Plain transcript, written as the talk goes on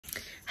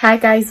Hi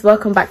guys,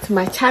 welcome back to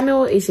my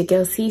channel. It's your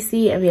girl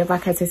Cece and we are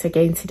back at it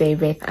again today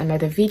with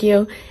another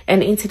video.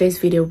 And in today's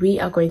video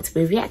we are going to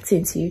be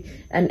reacting to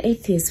an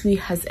atheist who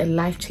has a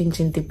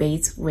life-changing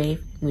debate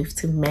with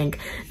Mufti Menk.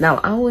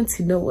 Now I want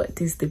to know what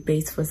this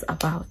debate was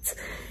about,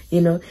 you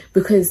know,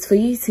 because for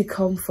you to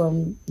come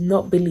from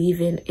not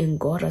believing in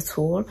God at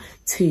all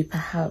to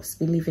perhaps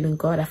believing in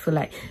God, I feel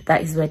like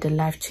that is where the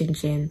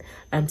life-changing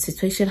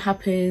situation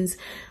happens.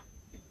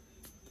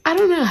 I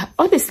don't know.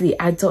 Honestly,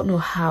 I don't know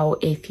how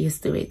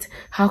atheists do it.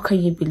 How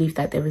can you believe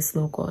that there is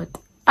no God?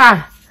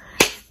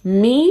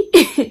 Me?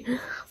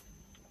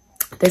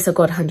 There's a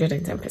God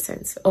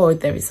 110%. Oh,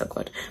 there is a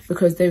God.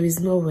 Because there is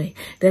no way.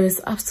 There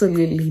is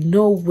absolutely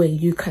no way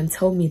you can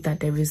tell me that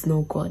there is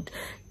no God.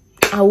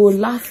 I will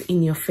laugh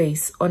in your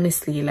face,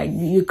 honestly. Like,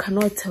 you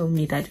cannot tell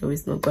me that there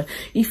is no God.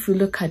 If you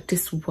look at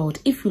this world,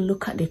 if you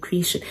look at the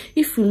creation,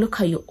 if you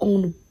look at your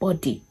own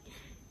body,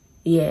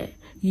 yeah,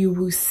 you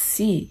will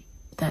see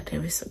that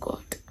there is a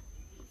God.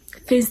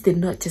 Things did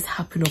not just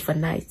happen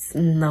overnight.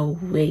 No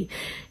way.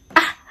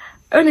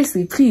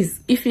 Honestly, please,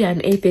 if you're an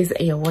atheist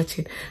and you're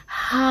watching,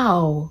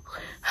 how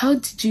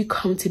did you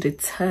come to the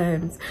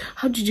terms?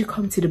 How did you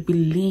come to the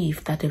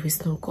belief that there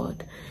is no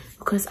God?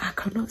 Because I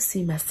cannot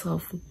see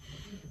myself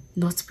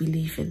not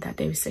believing that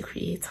there is a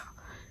creator.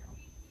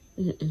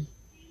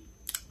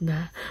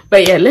 Nah.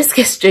 But yeah, let's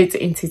get straight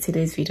into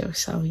today's video,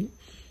 shall we?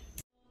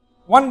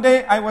 One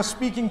day I was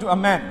speaking to a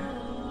man.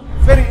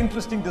 Very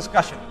interesting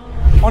discussion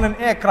on an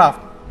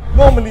aircraft.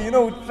 Normally, you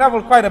know, we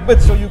travel quite a bit,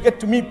 so you get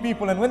to meet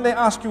people, and when they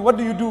ask you, what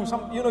do you do?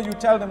 You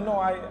tell them, no,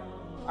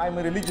 I'm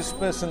a religious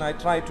person. I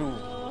try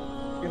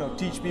to,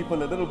 teach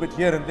people a little bit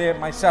here and there,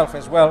 myself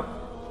as well.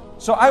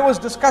 So I was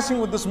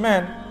discussing with this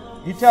man.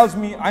 He tells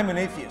me, I'm an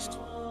atheist.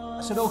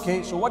 I said,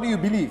 okay, so what do you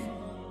believe?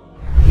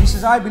 He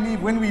says, I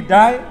believe when we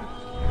die,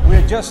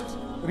 we're just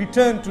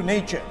returned to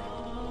nature.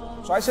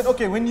 So I said,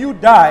 okay, when you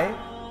die,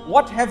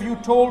 what have you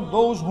told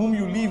those whom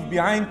you leave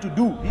behind to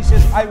do? He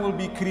says, I will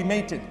be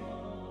cremated.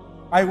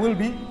 I will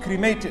be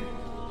cremated.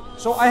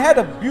 So I had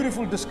a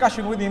beautiful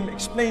discussion with him,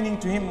 explaining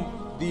to him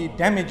the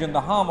damage and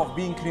the harm of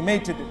being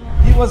cremated.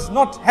 He was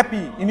not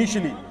happy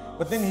initially,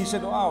 but then he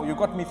said, wow, you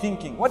got me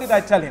thinking. What did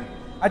I tell him?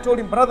 I told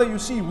him, brother, you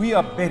see, we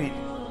are buried.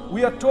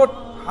 We are taught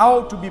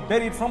how to be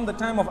buried from the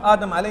time of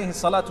Adam alayhi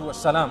salatu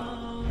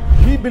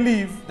wassalam. We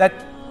believe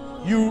that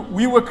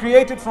we were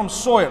created from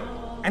soil,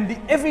 and the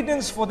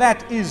evidence for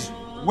that is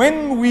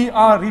when we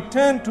are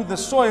returned to the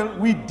soil,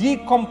 we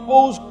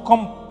decompose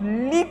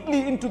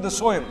completely into the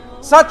soil,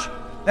 such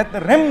that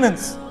the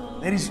remnants,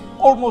 there is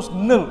almost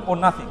nil or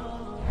nothing.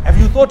 Have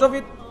you thought of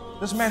it?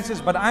 This man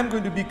says, but I'm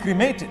going to be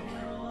cremated.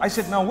 I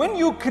said, now when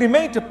you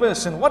cremate a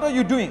person, what are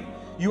you doing?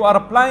 You are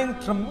applying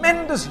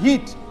tremendous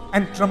heat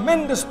and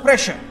tremendous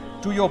pressure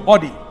to your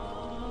body.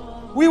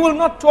 We will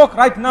not talk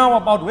right now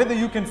about whether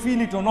you can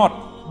feel it or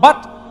not,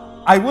 but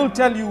I will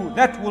tell you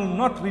that will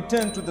not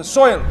return to the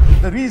soil.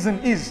 The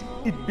reason is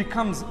it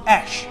becomes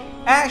ash.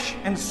 Ash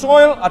and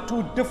soil are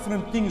two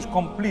different things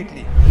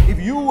completely. If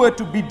you were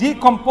to be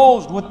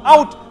decomposed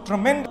without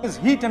tremendous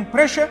heat and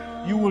pressure,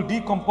 you will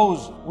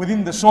decompose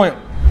within the soil.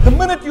 The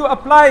minute you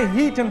apply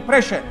heat and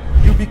pressure,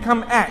 you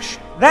become ash.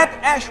 That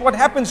ash, what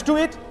happens to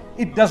it?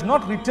 It does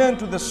not return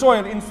to the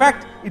soil. In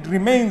fact, it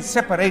remains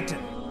separated.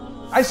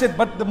 I said,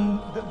 but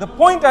the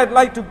point I'd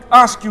like to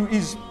ask you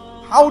is,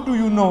 how do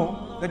you know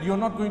that you're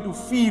not going to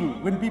feel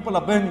when people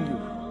are burning you?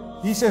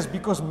 He says,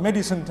 because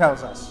medicine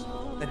tells us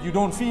that you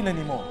don't feel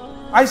anymore.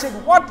 I said,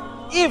 what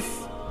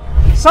if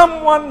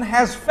someone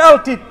has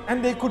felt it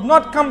and they could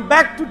not come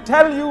back to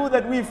tell you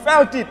that we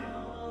felt it?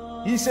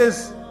 He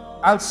says,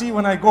 I'll see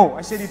when I go.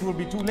 I said, it will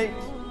be too late.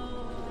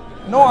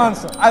 No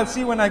answer. I'll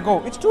see when I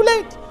go. It's too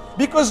late,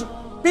 because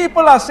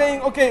people are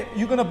saying, okay,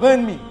 you're going to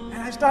burn me.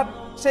 And I start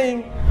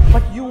saying,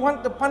 but you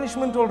want the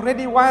punishment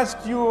already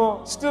whilst you're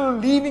still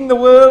leaving the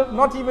world,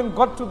 not even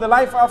got to the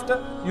life after,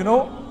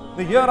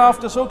 the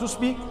hereafter, so to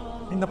speak,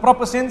 in the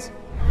proper sense.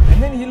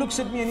 And then he looks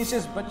at me and he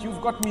says, but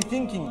you've got me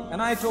thinking.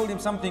 And I told him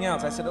something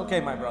else. I said, okay,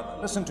 my brother,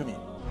 listen to me.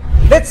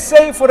 Let's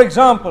say, for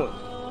example,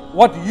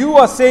 what you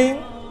are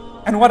saying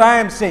and what I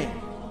am saying.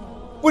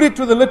 Put it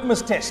to the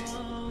litmus test.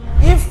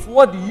 If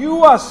what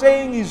you are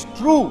saying is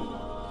true,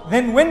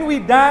 then when we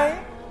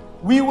die,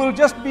 we will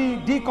just be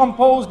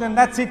decomposed and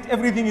that's it,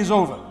 everything is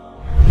over.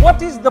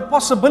 What is the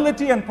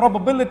possibility and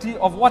probability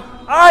of what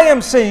I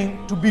am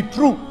saying to be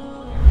true?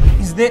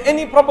 Is there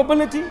any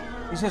probability?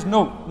 He says,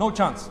 no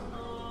chance.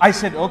 I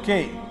said,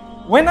 okay,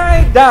 when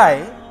I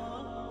die,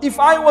 if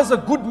I was a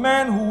good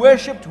man who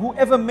worshipped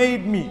whoever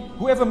made me,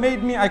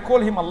 I call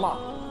him Allah.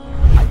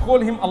 I call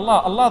him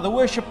Allah, Allah the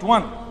worshipped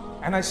one.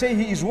 And I say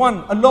he is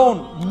one,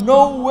 alone.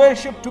 No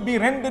worship to be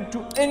rendered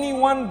to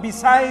anyone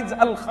besides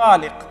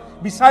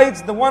Al-Khaliq,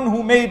 besides the one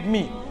who made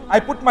me. I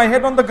put my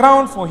head on the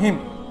ground for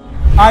him.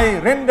 I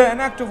render an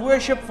act of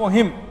worship for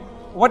him.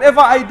 Whatever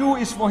I do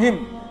is for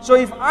him. So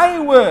if I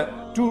were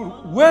to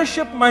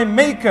worship my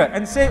maker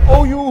and say,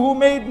 oh you who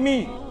made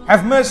me,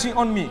 have mercy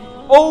on me.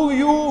 Oh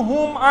you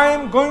whom I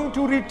am going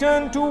to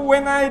return to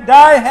when I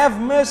die,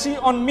 have mercy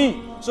on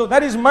me. So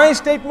that is my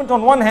statement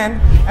on one hand,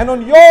 and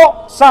on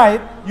your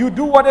side, you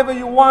do whatever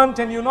you want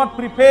and you're not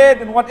prepared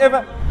and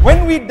whatever.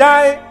 When we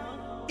die,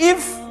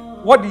 if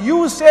what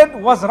you said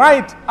was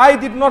right, I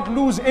did not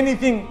lose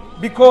anything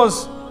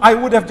because I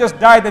would have just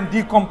died and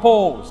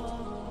decomposed.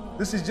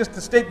 This is just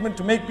a statement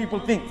to make people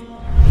think.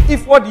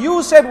 If what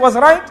you said was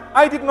right,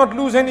 I did not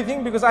lose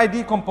anything because I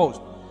decomposed.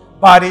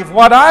 But if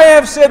what I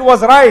have said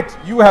was right,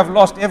 you have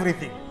lost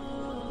everything.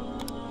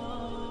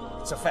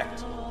 It's a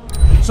fact.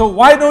 So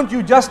why don't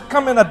you just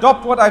come and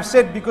adopt what I've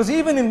said? Because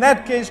even in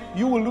that case,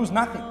 you will lose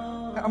nothing.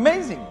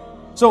 Amazing.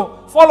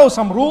 So follow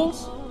some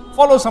rules,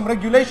 follow some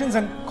regulations,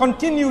 and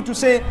continue to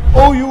say,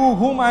 "O you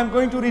whom I am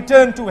going to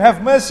return to,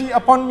 have mercy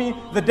upon me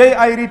the day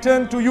I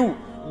return to you."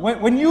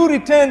 When you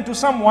return to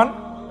someone,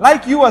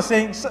 like you are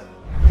saying,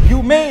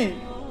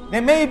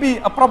 there may be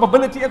a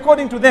probability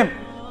according to them,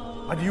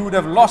 but you would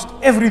have lost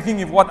everything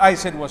if what I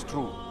said was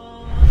true.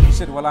 He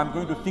said, "Well, I'm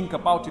going to think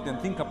about it and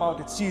think about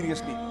it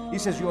seriously." He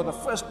says, "You are the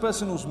first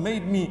person who's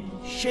made me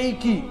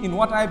shaky in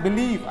what I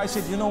believe." I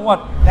said, "You know what?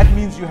 That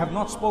means you have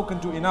not spoken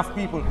to enough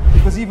people,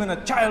 because even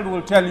a child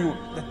will tell you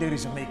that there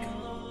is a maker."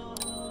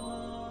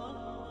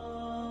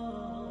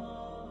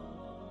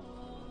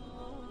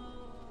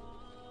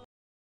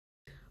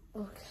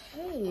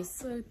 Okay,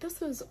 so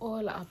this was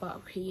all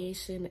about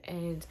creation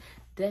and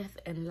death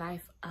and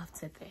life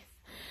after death.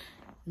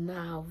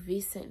 Now,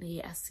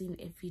 recently I've seen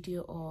a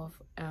video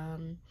of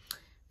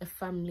a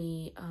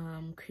family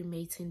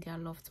cremating their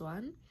loved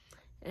one,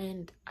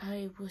 and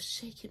I was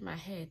shaking my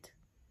head.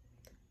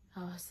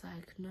 I was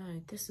like,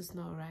 no, this is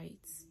not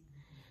right.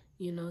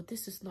 You know,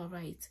 this is not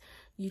right.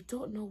 You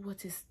don't know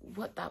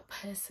what that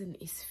person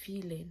is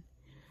feeling.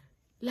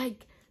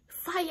 Like,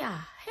 fire,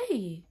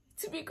 hey,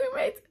 to be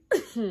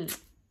cremated.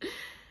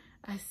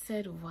 I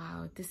said,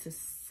 wow, this is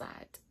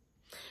sad.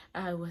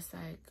 I was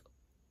like,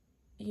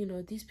 you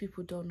know, these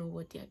people don't know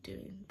what they're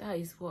doing. That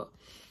is what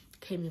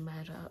came in my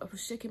head. I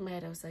was shaking my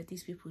head. I was like,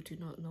 these people do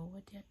not know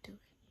what they're doing.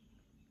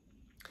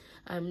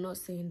 I'm not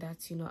saying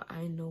that, you know,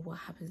 I know what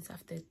happens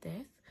after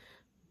death,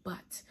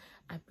 but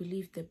I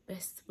believe the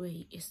best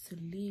way is to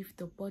leave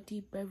the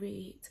body,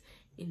 bury it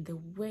in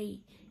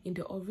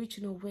the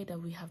original way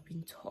that we have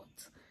been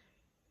taught.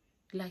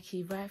 Like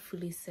he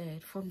rightfully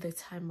said, from the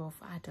time of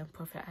Adam,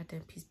 Prophet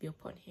Adam, peace be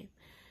upon him,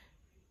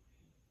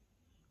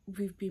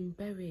 we've been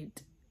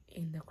buried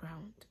in the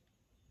ground.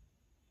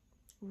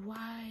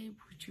 Why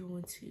would you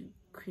want to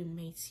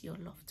cremate your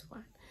loved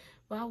one?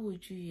 Why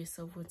would you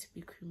yourself want to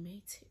be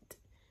cremated?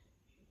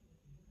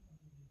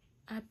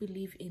 I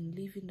believe in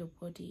leaving the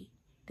body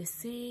the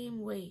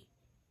same way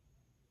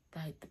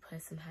that the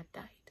person had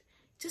died.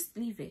 Just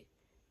leave it,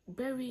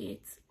 bury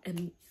it,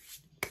 and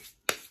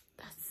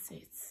that's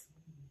it.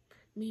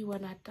 Me,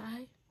 when I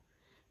die,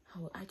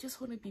 I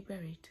just want to be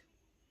buried.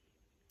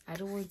 I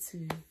don't want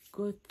to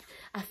go.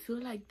 I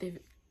feel like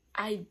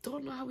I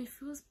don't know how it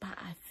feels, but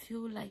I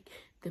feel like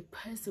the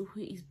person who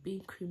is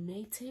being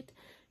cremated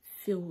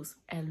feels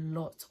a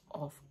lot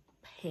of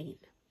pain.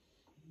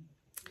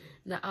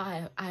 Now,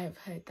 I have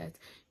heard that,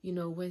 you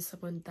know, when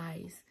someone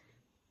dies,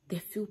 they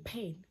feel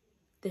pain.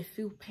 They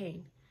feel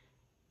pain.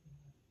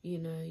 You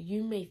know,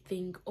 you may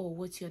think, oh,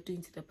 what you're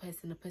doing to the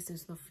person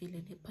is not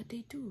feeling it, but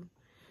they do.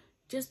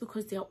 Just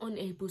because they are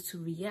unable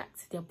to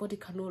react, their body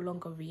can no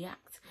longer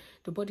react.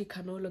 The body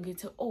can no longer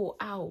say, oh,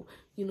 ow,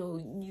 you know,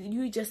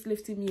 you just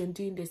lifting me and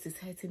doing this is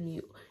hurting me,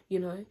 you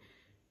know.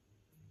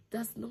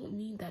 Does not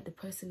mean that the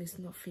person is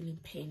not feeling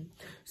pain.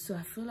 So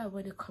I feel like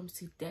when it comes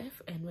to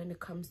death and when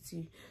it comes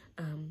to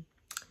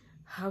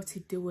how to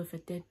deal with a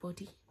dead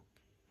body,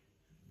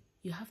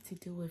 you have to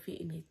deal with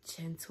it in a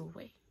gentle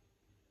way.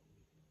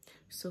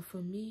 So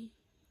for me,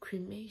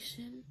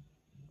 cremation,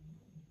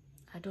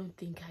 I don't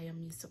think I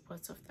am in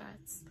support of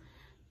that.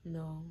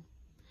 No,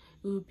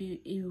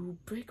 it will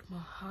break my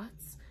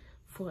heart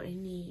for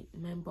any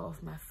member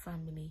of my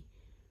family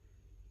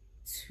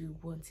to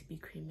want to be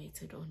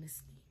cremated,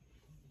 honestly,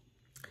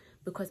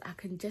 because I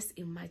can just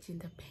imagine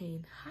the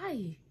pain.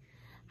 I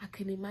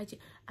can imagine.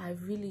 I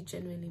really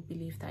genuinely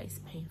believe that it's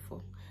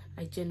painful.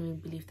 I genuinely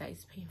believe that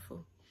it's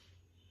painful.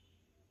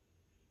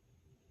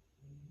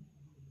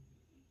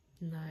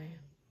 No,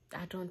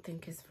 I don't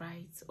think it's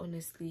right.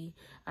 Honestly,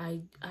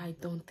 I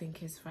don't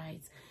think it's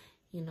right.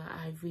 You know,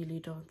 I really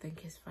don't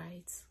think it's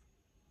right.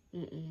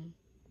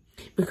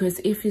 Because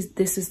if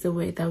this is the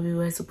way that we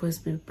were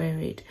supposed to be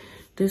buried,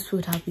 this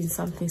would have been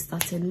something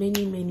started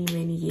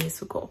many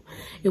years ago.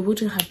 It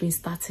wouldn't have been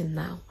starting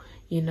now,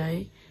 you know.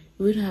 It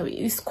wouldn't have.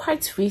 It's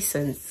quite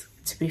recent,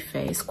 to be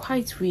fair. It's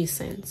quite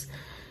recent,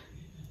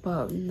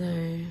 but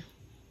no.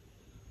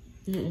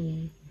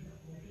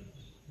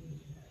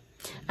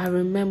 I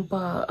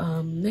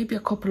remember maybe a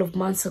couple of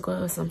months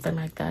ago or something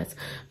like that,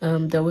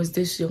 there was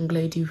this young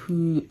lady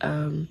who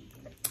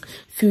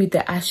threw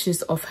the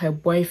ashes of her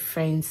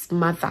boyfriend's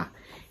mother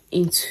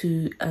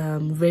into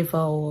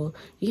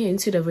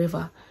into the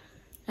river.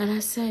 And I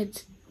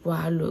said,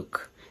 wow,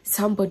 look,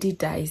 somebody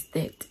dies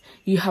dead.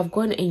 You have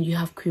gone and you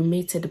have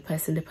cremated the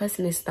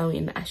person is now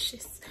in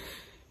ashes,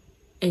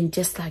 and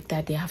just like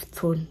that they have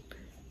thrown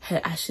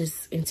her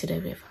ashes into the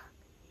river.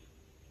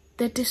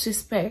 The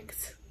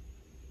disrespect.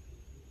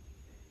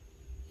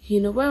 You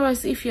know,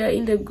 whereas if you're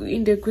in the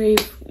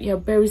grave, you're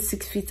buried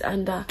 6 feet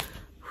under,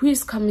 who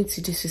is coming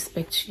to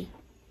disrespect you?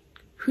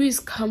 Who is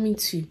coming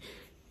to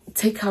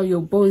take out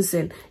your bones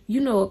and, you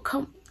know,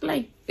 come,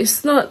 like,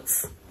 it's not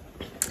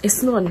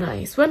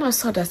nice. When I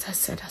saw that, I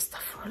said,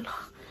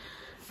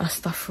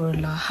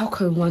 Astaghfirullah, how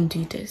can one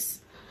do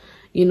this?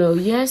 You know,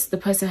 yes, the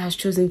person has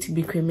chosen to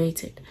be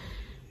cremated,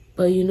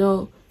 but you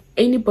know,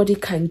 anybody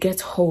can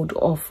get hold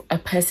of a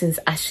person's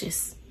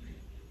ashes.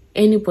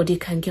 Anybody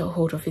can get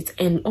hold of it,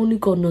 and only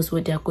God knows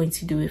what they are going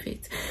to do with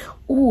it.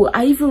 Oh,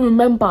 I even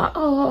remember,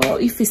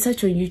 if you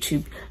search on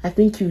YouTube, I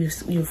think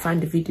you'll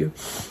find the video.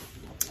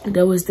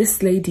 There was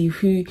this lady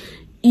who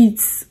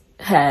eats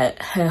her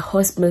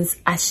husband's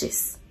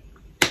ashes.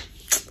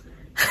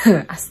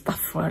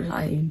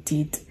 Astaghfirullah,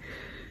 indeed.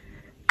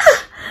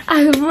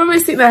 I remember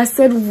seeing that, I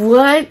said,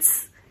 what?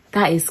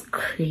 That is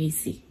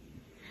crazy.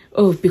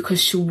 Oh,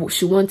 because she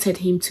wanted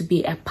him to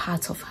be a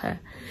part of her.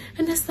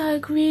 And it's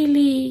like,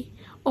 really?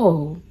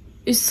 Oh,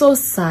 it's so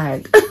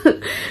sad.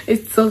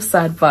 It's so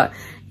sad. But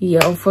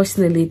yeah,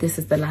 unfortunately, this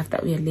is the life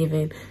that we are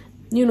living.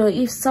 You know,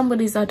 if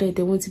somebody's out there,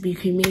 they want to be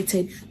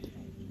cremated,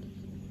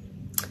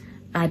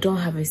 I don't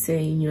have a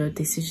say in your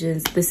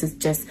decisions. This is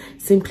just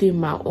simply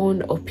my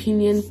own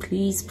opinion.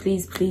 Please,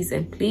 please, please,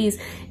 and please,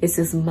 this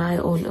is my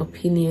own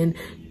opinion.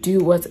 Do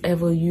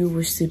whatever you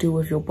wish to do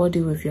with your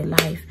body, with your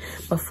life.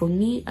 But for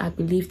me, I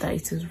believe that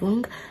it is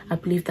wrong. I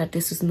believe that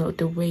this is not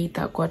the way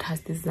that God has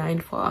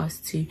designed for us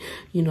to,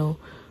 you know,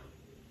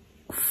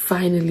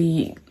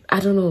 finally, I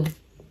don't know.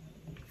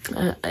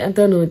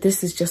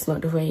 This is just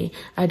not the way.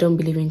 I don't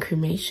believe in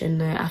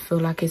cremation. I feel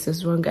like it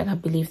is wrong, and I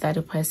believe that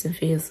the person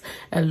feels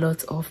a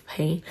lot of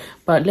pain.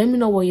 But let me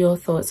know what your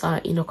thoughts are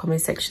in the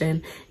comment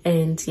section.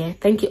 And yeah,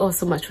 thank you all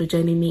so much for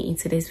joining me in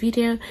today's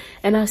video,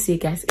 and I'll see you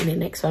guys in the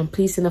next one.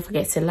 Please do not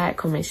forget to like,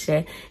 comment,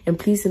 share, and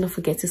please do not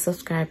forget to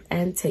subscribe,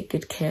 and take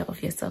good care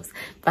of yourselves.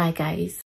 Bye guys.